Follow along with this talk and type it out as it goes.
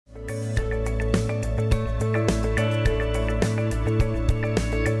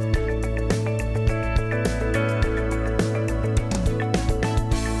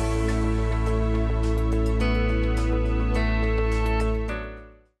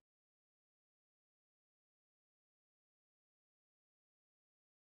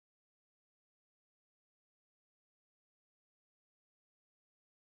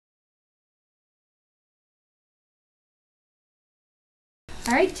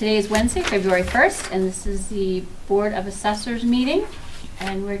All right, today is Wednesday, February 1st, and this is the Board of Assessors meeting.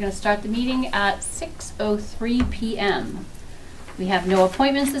 And we're going to start the meeting at 6:03 p.m. We have no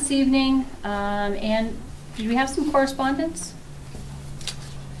appointments this evening, and did we have some correspondence?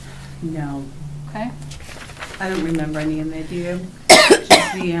 No. Okay. I don't remember any in there, do you?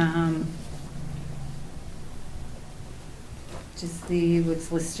 Just the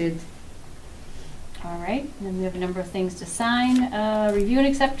what's listed. All right, and then we have a number of things to sign. Review and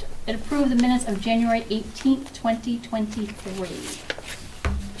accept and approve the minutes of January 18th, 2023.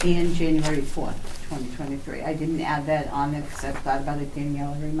 And January 4th, 2023. I didn't add that on there because I thought about it.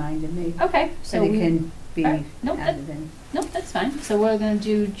 Danielle reminded me. Okay, so it can be right. added in. Nope, that's fine. So we're going to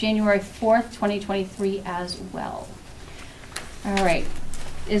do January 4th, 2023 as well. All right.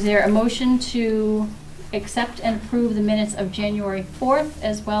 Is there a motion to accept and approve the minutes of January 4th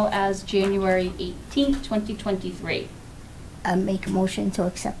as well as January 18th, 2023? I make a motion to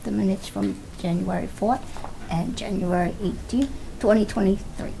accept the minutes from January 4th and January 18th,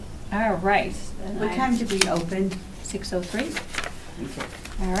 2023. All right. What time did we open? 6:03. Okay.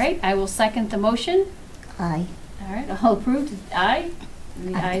 All right. I will second the motion. Aye. All right. All approved? Aye.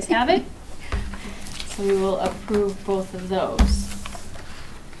 The ayes have it. So we will approve both of those.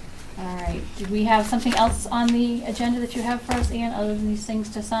 All right. Did we have something else on the agenda that you have for us, Ann, other than these things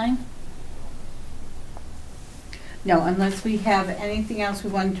to sign? No, unless we have anything else we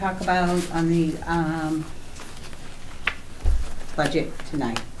want to talk about on the budget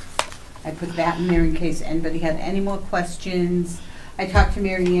tonight. I put that in there in case anybody had any more questions. I talked to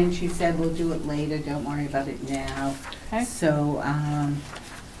Mary Ann. She said we'll do it later. Don't worry about it now. Okay. So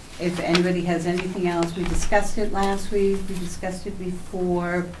if anybody has anything else, we discussed it last week. We discussed it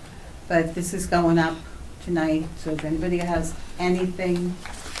before. But this is going up tonight, so if anybody has anything,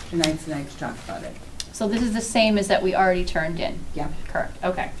 tonight's the night to talk about it. So this is the same as that we already turned in? Yeah. Correct,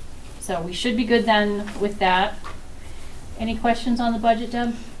 okay. So we should be good then with that. Any questions on the budget,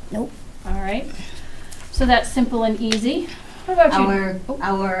 Deb? Nope. All right. So that's simple and easy. What about you?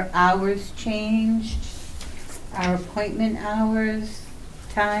 Our hours changed, our appointment hours,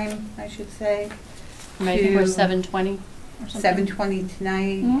 time, I should say. I think we're 7:20. 7:20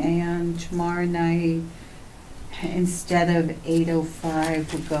 tonight, and tomorrow night, instead of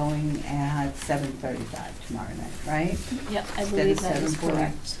 8:05, we're going at 7:35 tomorrow night, right? Yep, I believe that is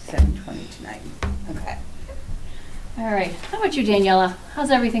correct. 7:20 tonight. Okay. All right. How about you, Daniela?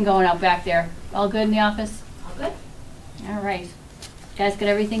 How's everything going out back there? All good in the office? All good. All right. You guys got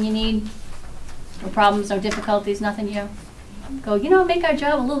everything you need? No problems, no difficulties, nothing you go, make our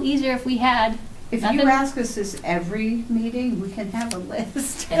job a little easier if we had. If you ask us this every meeting, we can have a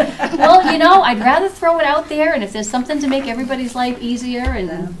list. Well, I'd rather throw it out there, and if there's something to make everybody's life easier and,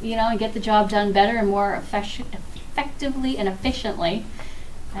 and get the job done better and more effectively and efficiently,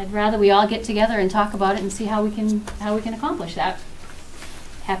 I'd rather we all get together and talk about it and see how we can accomplish that.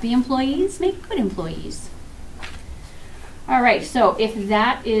 Happy employees make good employees. All right, so if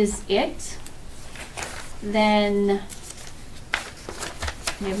that is it, then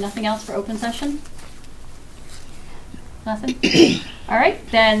we have nothing else for open session? Nothing? All right,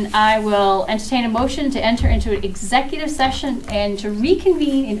 then I will entertain a motion to enter into an executive session and to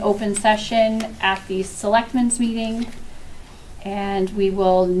reconvene in open session at the selectmen's meeting. And we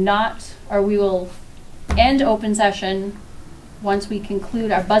will end open session once we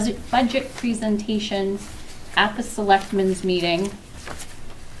conclude our budget presentation at the selectmen's meeting.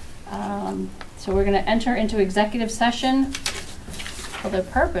 So we're going to enter into executive session for the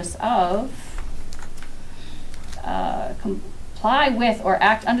purpose of comply with or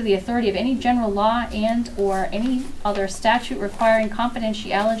act under the authority of any general law and or any other statute requiring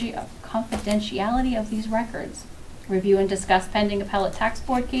confidentiality of these records. Review and discuss pending appellate tax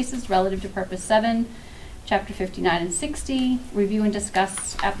board cases relative to Purpose 7, Chapter 59 and 60. Review and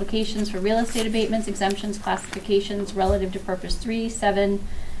discuss applications for real estate abatements, exemptions, classifications relative to Purpose 3, 7,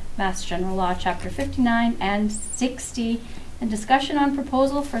 Mass General Law, Chapter 59 and 60. And discussion on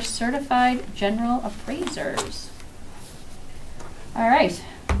proposal for certified general appraisers. All right.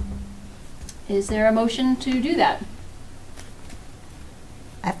 Is there a motion to do that?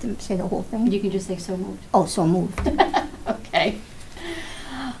 I have to say the whole thing? You can just say so moved. Oh, so moved. Okay.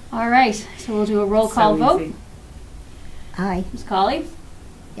 All right. So we'll do a roll call vote. Easy. Aye. Ms. Colley?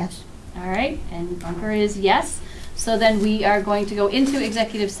 Yes. All right. And Bunker is yes. So then we are going to go into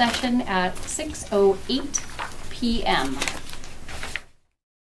executive session at 6:08 p.m.